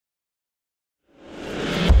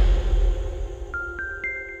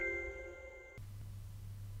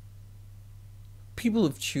People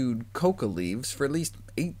have chewed coca leaves for at least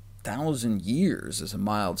 8,000 years as a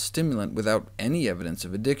mild stimulant without any evidence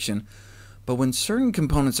of addiction, but when certain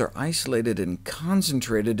components are isolated and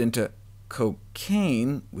concentrated into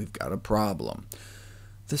cocaine, we've got a problem.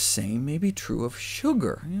 The same may be true of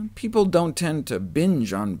sugar. People don't tend to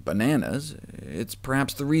binge on bananas. It's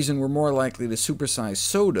perhaps the reason we're more likely to supersize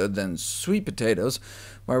soda than sweet potatoes,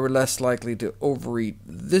 why we're less likely to overeat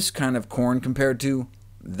this kind of corn compared to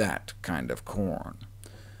that kind of corn.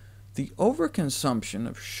 The overconsumption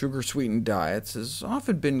of sugar-sweetened diets has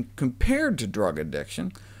often been compared to drug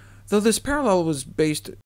addiction, though this parallel was based